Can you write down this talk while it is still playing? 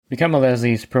Become a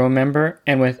Leslie's Pro member,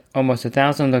 and with almost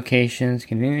 1,000 locations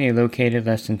conveniently located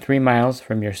less than 3 miles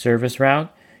from your service route,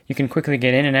 you can quickly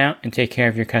get in and out and take care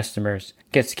of your customers.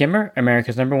 Get Skimmer,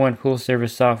 America's #1 pool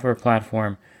service software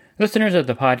platform. Listeners of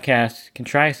the podcast can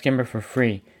try Skimmer for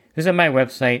free. Visit my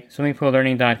website,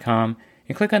 swimmingpoollearning.com,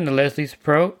 and click on the Leslie's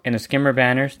Pro and the Skimmer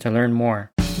banners to learn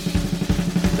more. The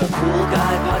Pool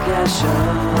Guy Podcast Show.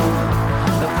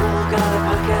 The Pool Guy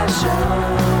Podcast Show.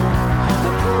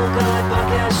 The Pool Guy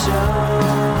Podcast Show.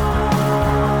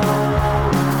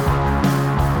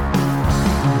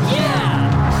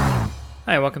 Yeah!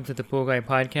 Hi, welcome to the Pool Guy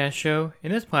Podcast Show.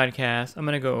 In this podcast, I'm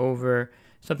going to go over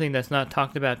something that's not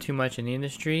talked about too much in the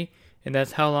industry, and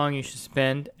that's how long you should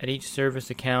spend at each service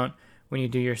account when you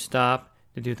do your stop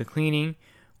to do the cleaning,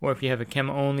 or if you have a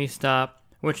chem-only stop,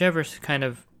 whichever kind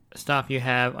of stop you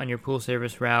have on your pool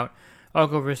service route. I'll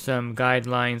go over some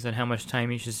guidelines on how much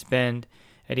time you should spend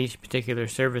at each particular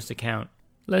service account.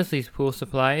 Leslie's Pool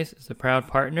Supplies is a proud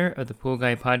partner of the Pool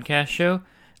Guy Podcast Show.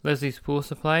 Leslie's Pool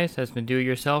Supplies has been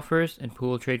do-it-yourselfers and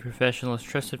pool trade professionals'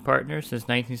 trusted partner since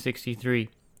 1963,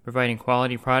 providing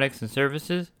quality products and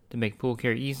services to make pool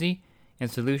care easy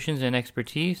and solutions and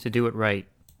expertise to do it right.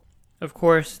 Of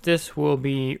course, this will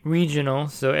be regional,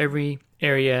 so every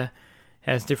area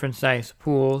has different size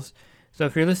pools. So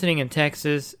if you're listening in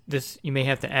Texas, you may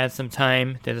have to add some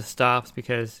time to the stops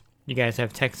because you guys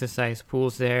have Texas size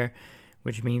pools there,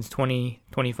 which means 20,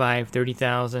 25,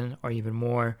 30,000 or even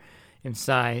more in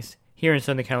size. Here in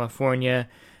Southern California,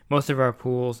 most of our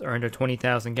pools are under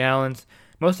 20,000 gallons.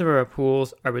 Most of our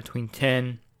pools are between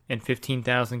 10 and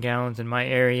 15,000 gallons in my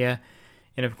area.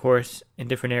 And of course, in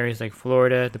different areas like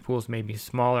Florida, the pools may be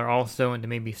smaller also and they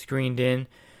may be screened in.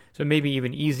 So it may be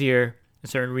even easier in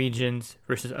certain regions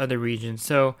versus other regions.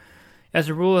 So as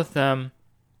a rule of thumb,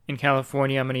 in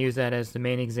California, I'm going to use that as the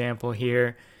main example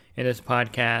here in this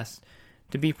podcast.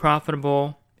 To be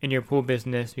profitable in your pool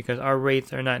business, because our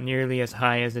rates are not nearly as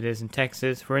high as it is in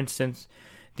Texas. For instance,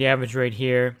 the average rate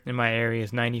here in my area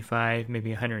is 95, maybe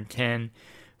 110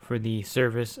 for the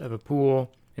service of a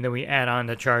pool. And then we add on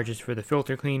the charges for the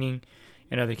filter cleaning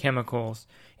and other chemicals.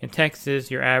 In Texas,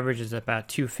 your average is about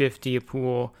 $250 a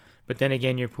pool. But then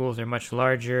again, your pools are much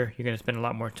larger. You're going to spend a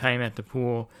lot more time at the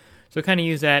pool. So kind of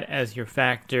use that as your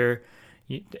factor.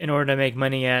 In order to make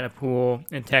money at a pool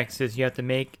in Texas, you have to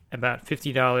make about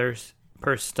 $50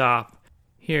 per stop.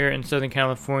 Here in Southern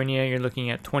California, you're looking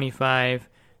at $25,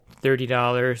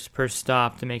 $30 per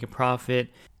stop to make a profit.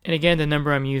 And again, the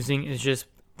number I'm using is just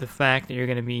the fact that you're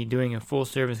going to be doing a full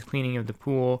service cleaning of the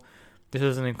pool. This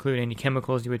doesn't include any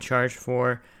chemicals you would charge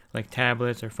for, like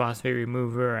tablets or phosphate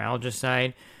remover or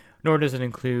algicide, nor does it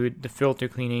include the filter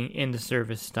cleaning in the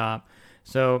service stop.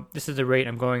 So this is the rate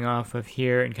I'm going off of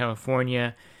here in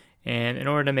California. And in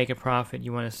order to make a profit,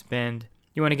 you want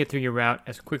to get through your route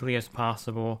as quickly as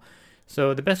possible.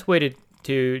 So the best way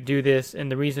to do this,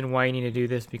 and the reason why you need to do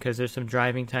this, because there's some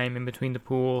driving time in between the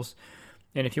pools.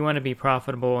 And if you want to be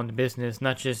profitable in the business,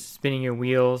 not just spinning your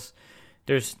wheels,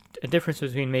 there's a difference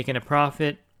between making a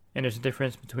profit, and there's a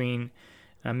difference between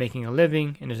making a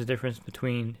living, and there's a difference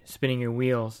between spinning your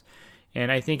wheels. And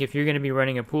I think if you're going to be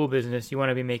running a pool business, you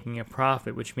want to be making a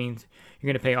profit, which means you're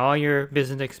going to pay all your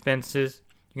business expenses,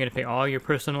 you're going to pay all your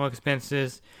personal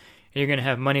expenses, and you're going to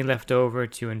have money left over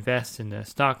to invest in the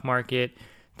stock market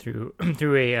through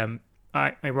a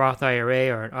Roth IRA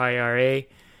or an IRA,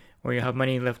 or you'll have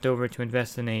money left over to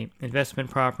invest in a investment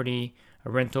property, a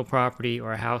rental property,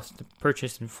 or a house to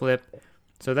purchase and flip.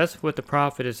 So that's what the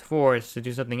profit is for, is to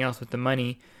do something else with the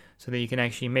money so that you can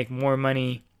actually make more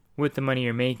money with the money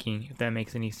you're making, if that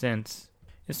makes any sense.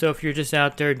 And so if you're just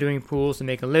out there doing pools to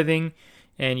make a living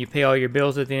and you pay all your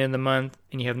bills at the end of the month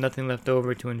and you have nothing left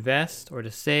over to invest or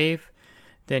to save,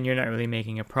 then you're not really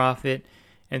making a profit.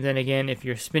 And then again, if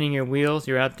you're spinning your wheels,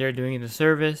 you're out there doing the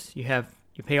service, you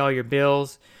pay all your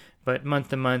bills, but month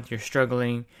to month you're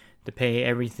struggling to pay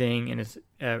everything, and it's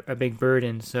a big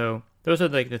burden. So those are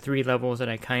like the three levels that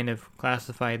I kind of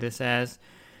classify this as.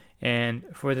 And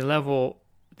for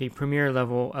the premier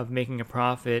level of making a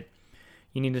profit,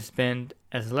 you need to spend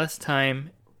as less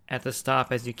time at the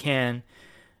stop as you can,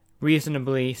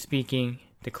 reasonably speaking,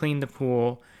 to clean the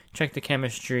pool, check the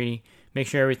chemistry, make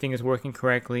sure everything is working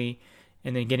correctly,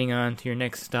 and then getting on to your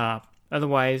next stop.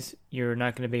 Otherwise, you're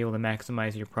not going to be able to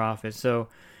maximize your profit. So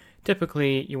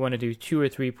typically, you want to do 2 or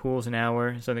 3 pools an hour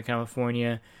in Southern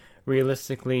California,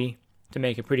 realistically, to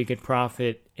make a pretty good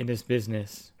profit in this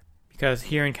business. Because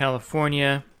here in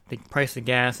California, the price of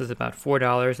gas is about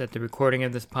 $4 at the recording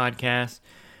of this podcast.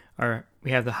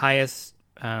 We have the highest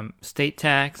state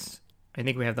tax. I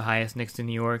think we have the highest next to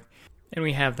New York. And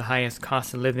we have the highest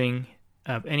cost of living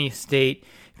of any state.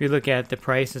 If you look at the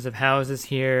prices of houses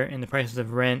here and the prices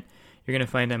of rent, you're going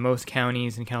to find that most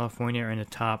counties in California are in the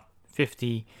top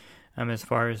 50 as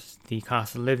far as the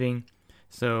cost of living.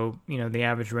 So, the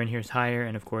average rent here is higher,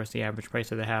 and of course the average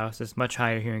price of the house is much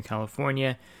higher here in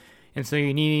California. And so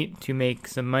you need to make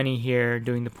some money here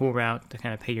doing the pool route to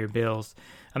kind of pay your bills.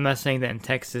 I'm not saying that in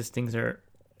Texas things are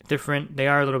different. They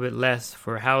are a little bit less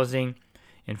for housing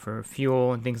and for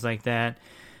fuel and things like that.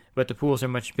 But the pools are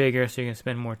much bigger, so you're going to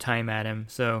spend more time at them.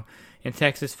 So in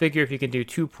Texas, figure if you can do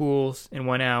 2 pools in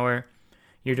 1 hour,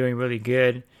 you're doing really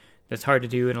good. That's hard to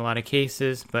do in a lot of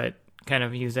cases, but kind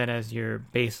of use that as your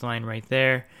baseline right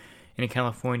there. And in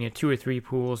California, 2 or 3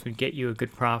 pools would get you a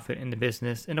good profit in the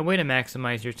business. And a way to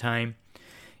maximize your time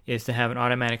is to have an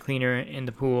automatic cleaner in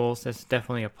the pools. That's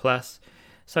definitely a plus.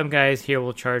 Some guys here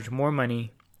will charge more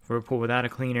money for a pool without a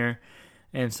cleaner,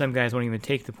 and some guys won't even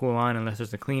take the pool on unless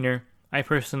there's a cleaner. I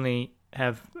personally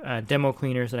have demo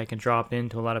cleaners that I can drop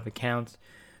into a lot of accounts.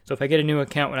 So if I get a new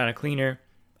account without a cleaner,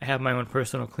 I have my own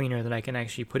personal cleaner that I can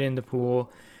actually put in the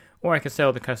pool, or I can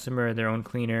sell the customer their own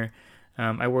cleaner.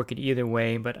 I work it either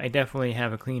way, but I definitely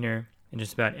have a cleaner in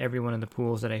just about every one of the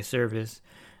pools that I service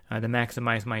to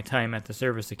maximize my time at the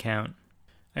service account.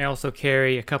 I also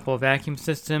carry a couple of vacuum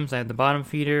systems. I have the bottom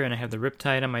feeder and I have the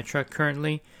Riptide on my truck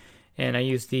currently, and I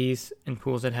use these in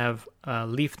pools that have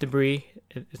leaf debris.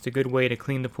 It's a good way to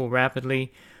clean the pool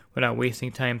rapidly without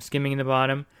wasting time skimming the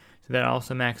bottom, so that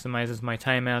also maximizes my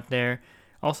time out there.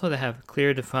 Also, to have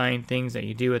clear defined things that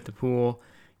you do at the pool.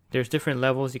 There's different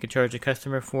levels you can charge a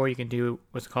customer for. You can do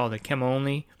what's called a chem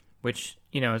only, which,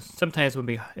 sometimes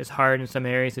it's hard in some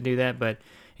areas to do that, but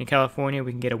in California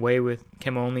we can get away with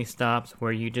chem only stops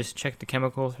where you just check the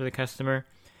chemicals for the customer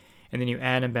and then you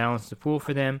add and balance the pool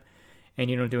for them and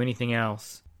you don't do anything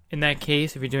else. In that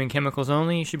case, if you're doing chemicals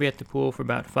only, you should be at the pool for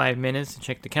about 5 minutes to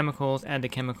check the chemicals, add the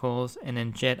chemicals, and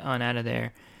then jet on out of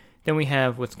there. Then we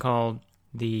have what's called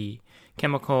the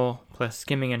chemical plus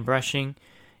skimming and brushing.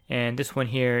 And this one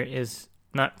here is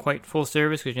not quite full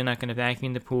service because you're not going to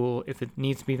vacuum the pool. If it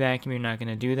needs to be vacuumed, you're not going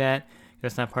to do that.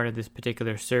 That's not part of this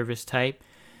particular service type.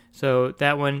 So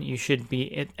that one you should be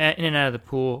in and out of the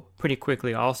pool pretty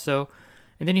quickly also.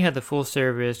 And then you have the full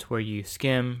service where you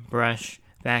skim, brush,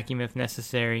 vacuum if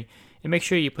necessary. And make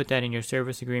sure you put that in your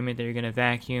service agreement that you're going to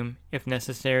vacuum if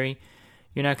necessary.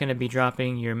 You're not going to be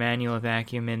dropping your manual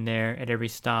vacuum in there at every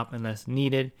stop unless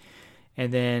needed.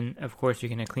 And then, of course, you're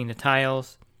going to clean the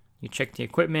tiles. You check the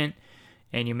equipment,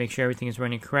 and you make sure everything is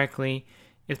running correctly.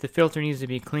 If the filter needs to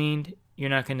be cleaned, you're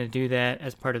not going to do that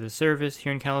as part of the service.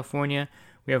 Here in California,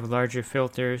 we have larger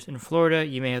filters. In Florida,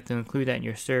 you may have to include that in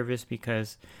your service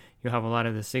because you'll have a lot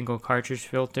of the single cartridge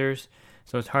filters.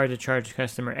 So it's hard to charge a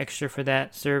customer extra for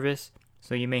that service.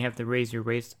 So you may have to raise your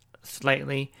rates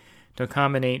slightly to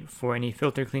accommodate for any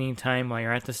filter cleaning time while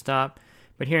you're at the stop.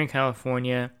 But here in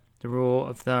California, the rule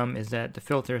of thumb is that the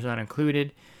filter is not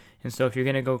included. And so if you're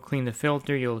going to go clean the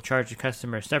filter, you'll charge the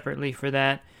customer separately for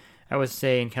that. I would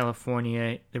say in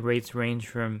California, the rates range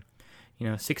from,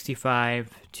 $65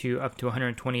 to up to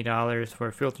 $120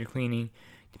 for filter cleaning,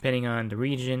 depending on the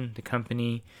region, the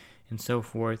company, and so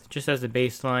forth. Just as a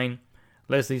baseline,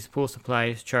 Leslie's Pool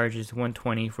Supplies charges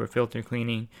 $120 for filter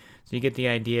cleaning. So you get the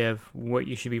idea of what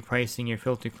you should be pricing your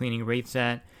filter cleaning rates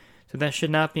at. So that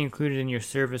should not be included in your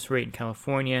service rate in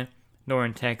California, nor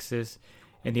in Texas,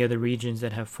 and the other regions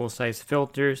that have full-size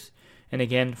filters. And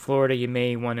again, Florida, you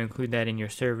may want to include that in your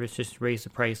service, just raise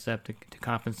the price up to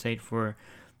compensate for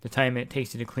the time it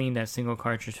takes you to clean that single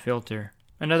cartridge filter.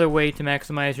 Another way to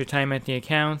maximize your time at the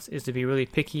accounts is to be really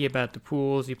picky about the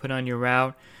pools you put on your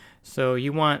route. So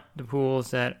you want the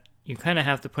pools that you kind of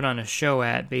have to put on a show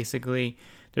at, basically.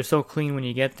 They're so clean when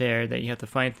you get there that you have to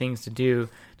find things to do.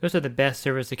 Those are the best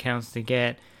service accounts to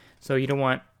get. So you don't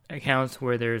want accounts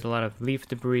where there's a lot of leaf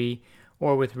debris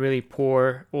or with really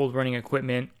poor old running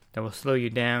equipment that will slow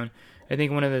you down. I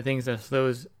think one of the things that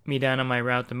slows me down on my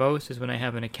route the most is when I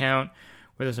have an account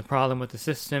where there's a problem with the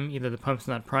system. Either the pump's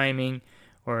not priming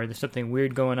or there's something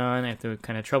weird going on. I have to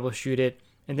kind of troubleshoot it.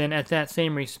 And then at that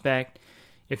same respect,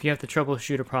 if you have to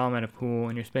troubleshoot a problem at a pool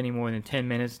and you're spending more than 10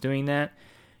 minutes doing that,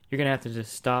 you're going to have to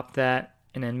just stop that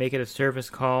and then make it a service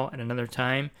call at another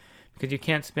time, because you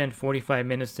can't spend 45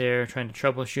 minutes there trying to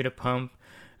troubleshoot a pump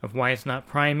of why it's not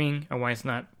priming or why it's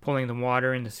not pulling the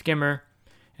water in the skimmer.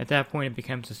 At that point, it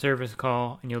becomes a service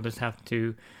call, and you'll just have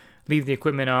to leave the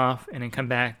equipment off and then come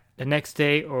back the next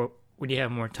day or when you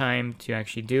have more time to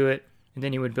actually do it. And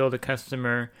then you would bill the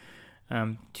customer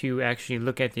to actually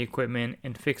look at the equipment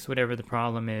and fix whatever the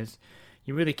problem is.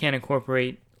 You really can't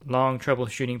incorporate long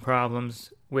troubleshooting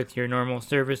problems with your normal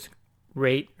service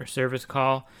rate or service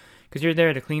call, because you're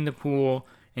there to clean the pool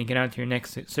and get on to your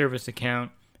next service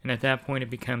account. And at that point, it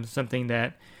becomes something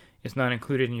that is not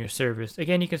included in your service.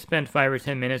 Again, you can spend 5 or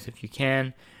 10 minutes if you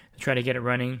can to try to get it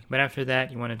running, but after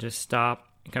that, you want to just stop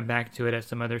and come back to it at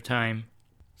some other time.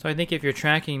 So I think if you're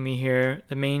tracking me here,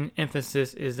 the main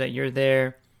emphasis is that you're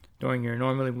there during your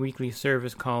normally weekly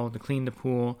service call to clean the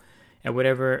pool at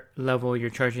whatever level you're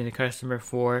charging the customer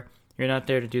for. You're not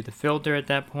there to do the filter at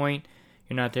that point.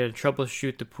 You're not there to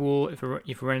troubleshoot the pool. If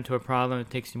you run into a problem, it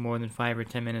takes you more than 5 or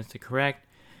 10 minutes to correct.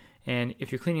 And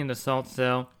if you're cleaning the salt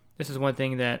cell, this is one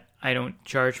thing that I don't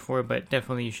charge for, but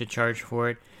definitely you should charge for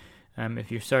it.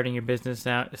 If you're starting your business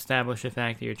out, establish the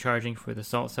fact that you're charging for the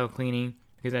salt cell cleaning,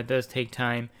 because that does take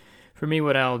time. For me,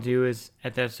 what I'll do is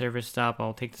at that service stop,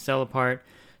 I'll take the cell apart,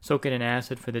 soak it in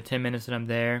acid for the 10 minutes that I'm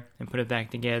there, and put it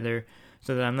back together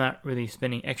so that I'm not really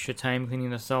spending extra time cleaning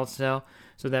the salt cell.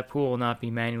 So that pool will not be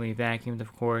manually vacuumed,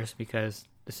 of course, because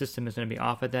the system is going to be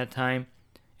off at that time.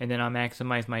 And then I'll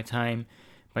maximize my time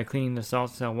by cleaning the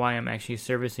salt cell while I'm actually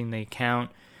servicing the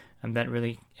account. That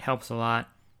really helps a lot.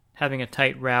 Having a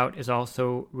tight route is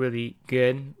also really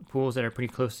good. Pools that are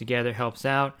pretty close together helps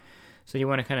out. So you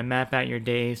want to kind of map out your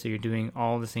day so you're doing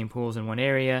all the same pools in one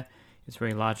area. It's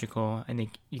very logical. I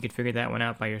think you could figure that one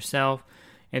out by yourself.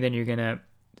 And then you're going to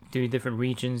do different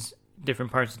regions,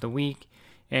 different parts of the week,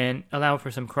 and allow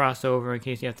for some crossover in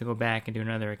case you have to go back and do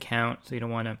another account. So you don't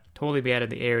want to totally be out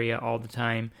of the area all the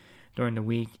time during the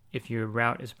week if your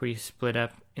route is pretty split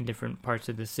up in different parts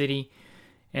of the city.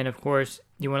 And of course,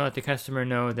 you want to let the customer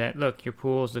know that, look, your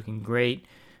pool is looking great.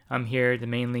 I'm here to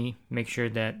mainly make sure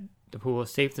that the pool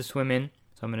is safe to swim in.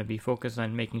 So I'm going to be focused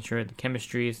on making sure the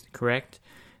chemistry is correct,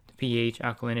 the pH,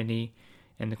 alkalinity,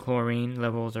 and the chlorine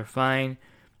levels are fine.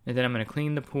 And then I'm going to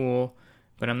clean the pool,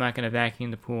 but I'm not going to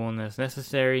vacuum the pool unless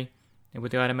necessary. And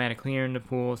with the automatic cleaner in the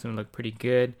pool, it's going to look pretty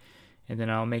good. And then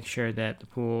I'll make sure that the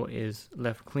pool is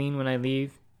left clean when I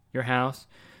leave your house.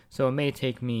 So it may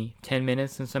take me 10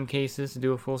 minutes in some cases to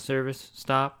do a full service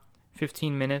stop,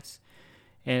 15 minutes.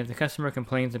 And if the customer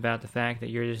complains about the fact that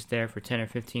you're just there for 10 or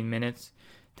 15 minutes,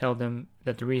 tell them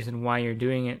that the reason why you're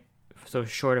doing it for so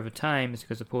short of a time is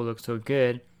because the pool looks so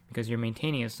good, because you're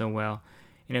maintaining it so well.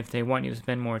 And if they want you to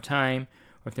spend more time,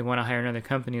 or if they want to hire another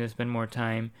company to spend more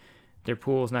time, their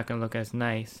pool is not going to look as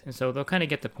nice. And so they'll kind of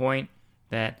get the point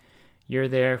that you're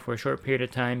there for a short period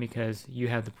of time because you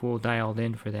have the pool dialed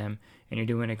in for them and you're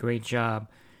doing a great job.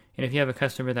 And if you have a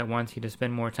customer that wants you to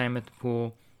spend more time at the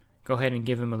pool, go ahead and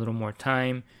give them a little more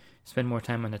time, spend more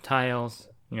time on the tiles,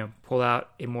 pull out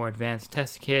a more advanced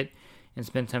test kit and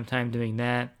spend some time doing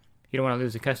that. You don't want to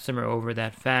lose a customer over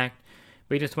that fact,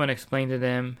 but you just want to explain to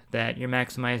them that you're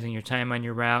maximizing your time on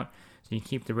your route so you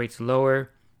keep the rates lower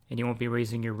and you won't be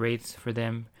raising your rates for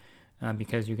them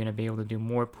because you're going to be able to do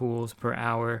more pools per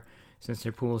hour since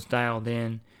their pool is dialed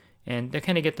in. And they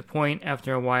kind of get the point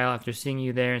after a while, after seeing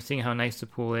you there and seeing how nice the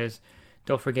pool is.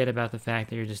 They'll forget about the fact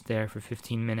that you're just there for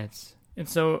 15 minutes. And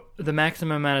so the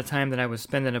maximum amount of time that I would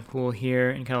spend at a pool here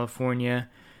in California,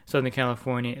 Southern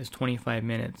California, is 25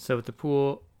 minutes. So if the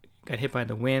pool got hit by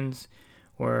the winds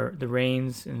or the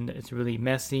rains and it's really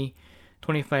messy,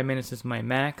 25 minutes is my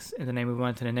max, and then I move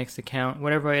on to the next account.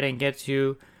 Whatever I didn't get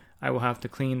to, I will have to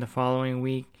clean the following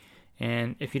week.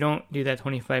 And if you don't do that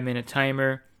 25-minute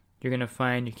timer, you're going to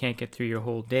find you can't get through your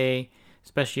whole day,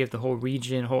 especially if the whole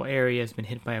region, whole area has been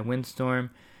hit by a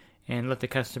windstorm. And let the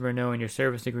customer know in your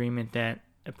service agreement that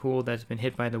a pool that's been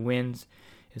hit by the winds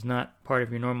is not part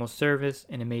of your normal service,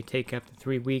 and it may take up to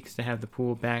 3 weeks to have the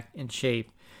pool back in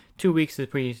shape. 2 weeks is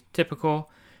pretty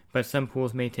typical, but some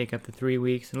pools may take up to 3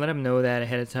 weeks, and let them know that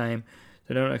ahead of time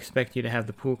so they don't expect you to have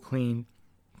the pool clean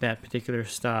that particular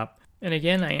stop. And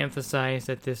again, I emphasize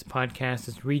that this podcast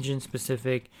is region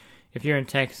specific. If you're in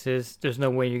Texas, there's no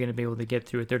way you're going to be able to get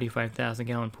through a 35,000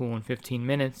 gallon pool in 15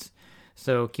 minutes.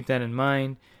 So keep that in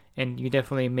mind. And you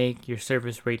definitely make your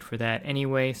service rate for that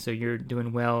anyway. So you're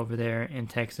doing well over there in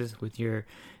Texas with your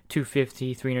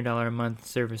 $250, $300 a month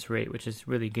service rate, which is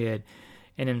really good.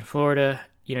 And in Florida,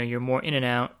 you're more in and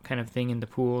out kind of thing in the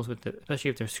pools,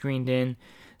 especially if they're screened in.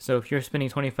 So if you're spending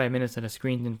 25 minutes at a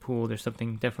screened-in pool, there's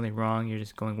something definitely wrong. You're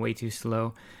just going way too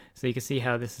slow. So you can see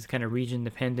how this is kind of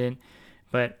region-dependent.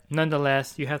 But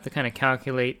nonetheless, you have to kind of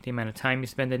calculate the amount of time you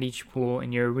spend at each pool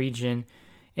in your region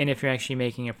and if you're actually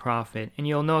making a profit. And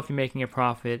you'll know if you're making a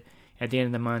profit at the end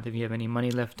of the month if you have any money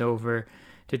left over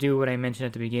to do what I mentioned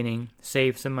at the beginning.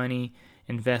 Save some money,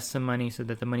 invest some money so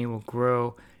that the money will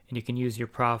grow and you can use your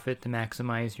profit to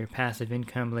maximize your passive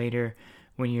income later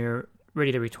when you're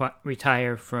ready to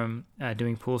retire from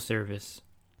doing pool service.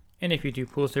 And if you do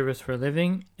pool service for a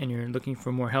living and you're looking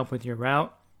for more help with your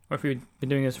route, or if you've been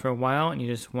doing this for a while and you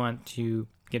just want to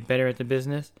get better at the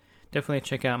business, definitely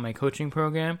check out my coaching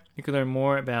program. You can learn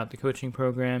more about the coaching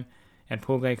program at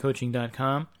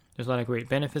poolguycoaching.com. There's a lot of great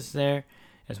benefits there,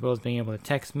 as well as being able to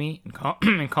text me and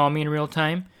call me in real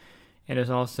time. And there's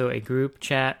also a group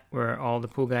chat where all the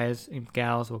pool guys and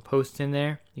gals will post in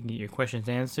there. You can get your questions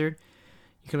answered.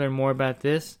 You can learn more about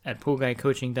this at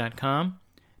poolguycoaching.com.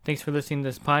 Thanks for listening to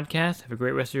this podcast. Have a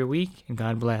great rest of your week, and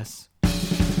God bless.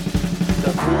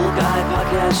 The Pool Guy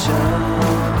Podcast Show.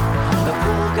 The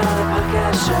Pool Guy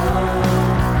Podcast Show.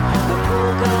 The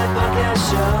Pool Guy Podcast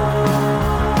Show.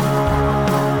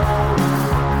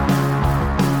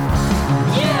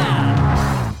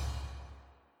 Yeah!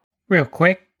 Real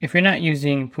quick, if you're not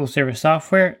using pool service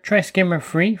software, try Skimmer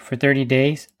free for 30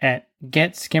 days at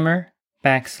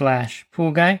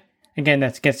getskimmer.com/poolguy. Again,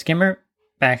 that's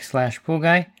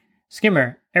getskimmer.com/poolguy.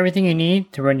 Skimmer, everything you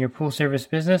need to run your pool service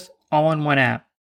business all in one app.